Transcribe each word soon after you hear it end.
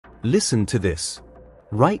Listen to this.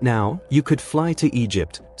 Right now, you could fly to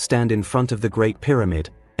Egypt, stand in front of the Great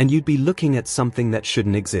Pyramid, and you'd be looking at something that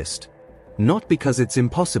shouldn't exist. Not because it's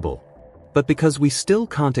impossible, but because we still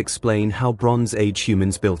can't explain how Bronze Age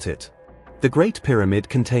humans built it. The Great Pyramid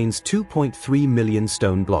contains 2.3 million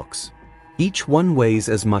stone blocks. Each one weighs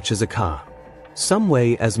as much as a car. Some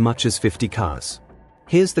weigh as much as 50 cars.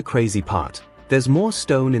 Here's the crazy part. There's more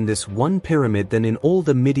stone in this one pyramid than in all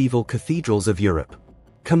the medieval cathedrals of Europe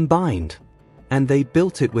combined. And they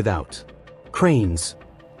built it without cranes,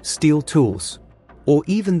 steel tools, or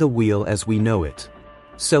even the wheel as we know it.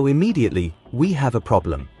 So immediately, we have a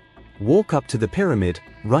problem. Walk up to the pyramid,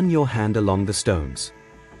 run your hand along the stones.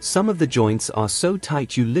 Some of the joints are so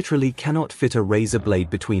tight you literally cannot fit a razor blade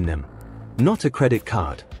between them. Not a credit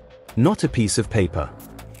card. Not a piece of paper.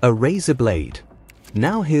 A razor blade.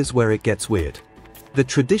 Now here's where it gets weird. The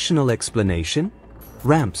traditional explanation?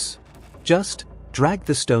 Ramps. Just drag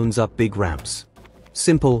the stones up big ramps.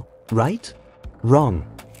 Simple, right? Wrong.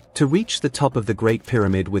 To reach the top of the Great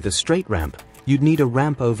Pyramid with a straight ramp, you'd need a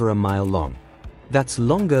ramp over a mile long. That's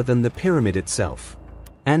longer than the pyramid itself.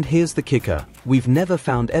 And here's the kicker, we've never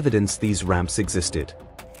found evidence these ramps existed.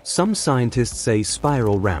 Some scientists say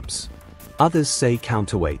spiral ramps. Others say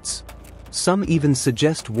counterweights. Some even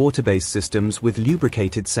suggest water-based systems with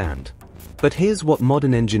lubricated sand. But here's what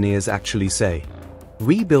modern engineers actually say.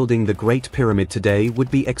 Rebuilding the Great Pyramid today would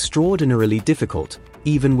be extraordinarily difficult,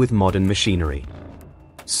 even with modern machinery.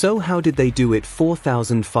 So how did they do it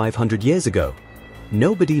 4,500 years ago?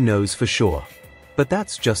 Nobody knows for sure. But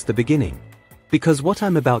that's just the beginning. Because what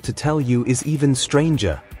I'm about to tell you is even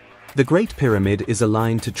stranger. The Great Pyramid is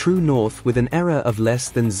aligned to true north with an error of less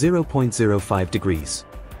than 0.05 degrees.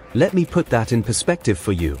 Let me put that in perspective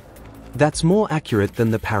for you. That's more accurate than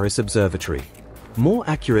the Paris Observatory. More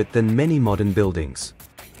accurate than many modern buildings.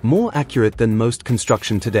 More accurate than most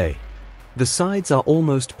construction today. The sides are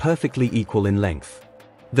almost perfectly equal in length.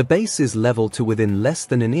 The base is level to within less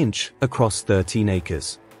than an inch across 13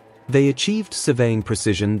 acres. They achieved surveying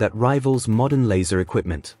precision that rivals modern laser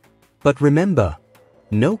equipment. But remember,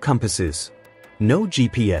 no compasses, no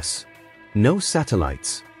GPS, no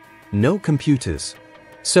satellites, no computers.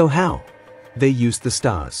 So how? They used the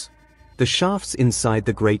stars. The shafts inside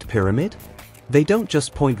the Great Pyramid? They don't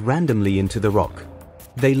just point randomly into the rock.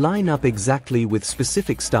 They line up exactly with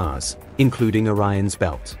specific stars, including Orion's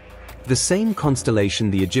belt. The same constellation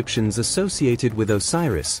the Egyptians associated with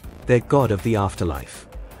Osiris, their god of the afterlife.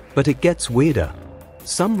 But it gets weirder.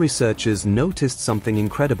 Some researchers noticed something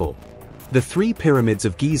incredible. The three pyramids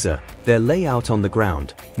of Giza, their layout on the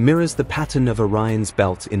ground, mirrors the pattern of Orion's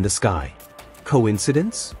belt in the sky.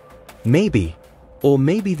 Coincidence? Maybe. Or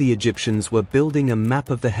maybe the Egyptians were building a map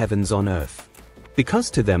of the heavens on Earth.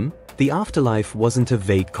 Because to them, the afterlife wasn't a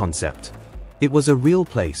vague concept. It was a real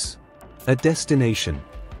place. A destination.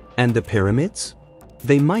 And the pyramids?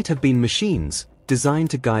 They might have been machines, designed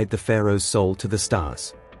to guide the pharaoh's soul to the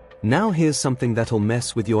stars. Now here's something that'll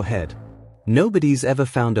mess with your head. Nobody's ever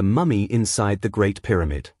found a mummy inside the Great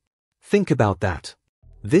Pyramid. Think about that.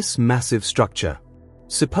 This massive structure.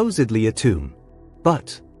 Supposedly a tomb.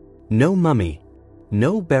 But no mummy.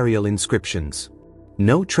 No burial inscriptions.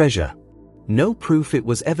 No treasure. No proof it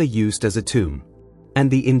was ever used as a tomb. And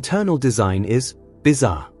the internal design is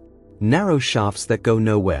bizarre. Narrow shafts that go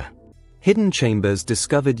nowhere. Hidden chambers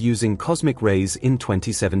discovered using cosmic rays in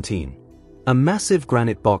 2017. A massive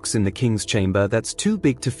granite box in the king's chamber that's too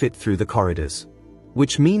big to fit through the corridors.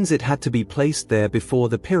 Which means it had to be placed there before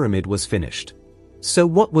the pyramid was finished. So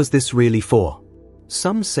what was this really for?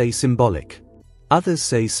 Some say symbolic. Others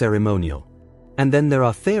say ceremonial. And then there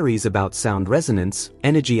are theories about sound resonance,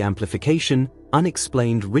 energy amplification,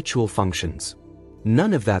 unexplained ritual functions.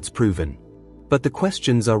 None of that's proven. But the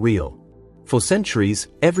questions are real. For centuries,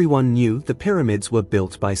 everyone knew the pyramids were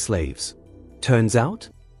built by slaves. Turns out?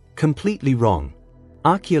 Completely wrong.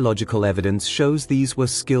 Archaeological evidence shows these were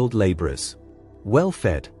skilled laborers.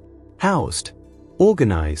 Well-fed. Housed.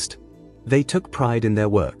 Organized. They took pride in their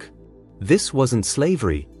work. This wasn't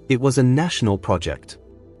slavery, it was a national project.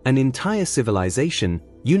 An entire civilization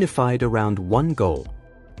unified around one goal.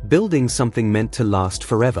 Building something meant to last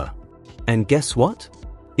forever. And guess what?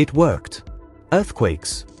 It worked.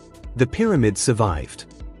 Earthquakes. The pyramids survived.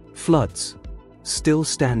 Floods. Still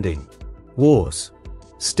standing. Wars.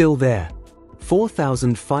 Still there.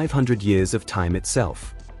 4,500 years of time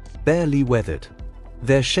itself. Barely weathered.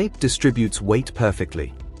 Their shape distributes weight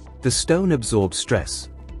perfectly. The stone absorbs stress.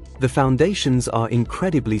 The foundations are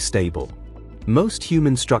incredibly stable. Most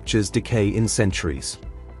human structures decay in centuries.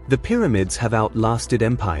 The pyramids have outlasted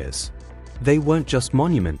empires. They weren't just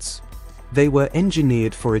monuments. They were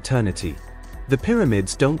engineered for eternity. The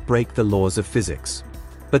pyramids don't break the laws of physics.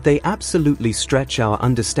 But they absolutely stretch our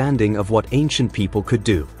understanding of what ancient people could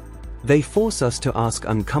do. They force us to ask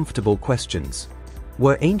uncomfortable questions.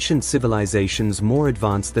 Were ancient civilizations more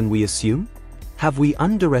advanced than we assume? Have we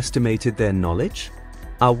underestimated their knowledge?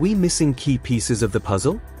 Are we missing key pieces of the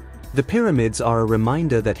puzzle? The pyramids are a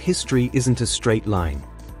reminder that history isn't a straight line.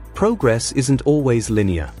 Progress isn't always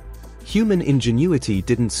linear. Human ingenuity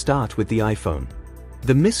didn't start with the iPhone.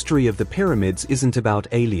 The mystery of the pyramids isn't about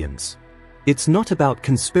aliens. It's not about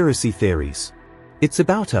conspiracy theories. It's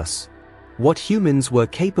about us. What humans were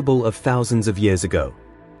capable of thousands of years ago.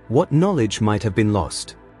 What knowledge might have been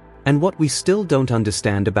lost. And what we still don't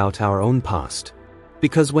understand about our own past.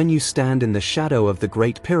 Because when you stand in the shadow of the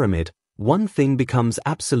Great Pyramid, one thing becomes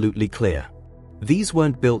absolutely clear. These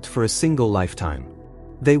weren't built for a single lifetime.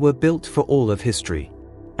 They were built for all of history.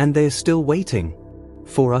 And they're still waiting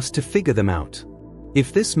for us to figure them out.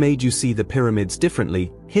 If this made you see the pyramids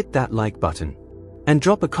differently, hit that like button. And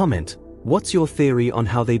drop a comment. What's your theory on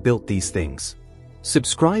how they built these things?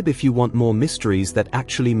 Subscribe if you want more mysteries that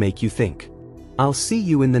actually make you think. I'll see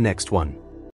you in the next one.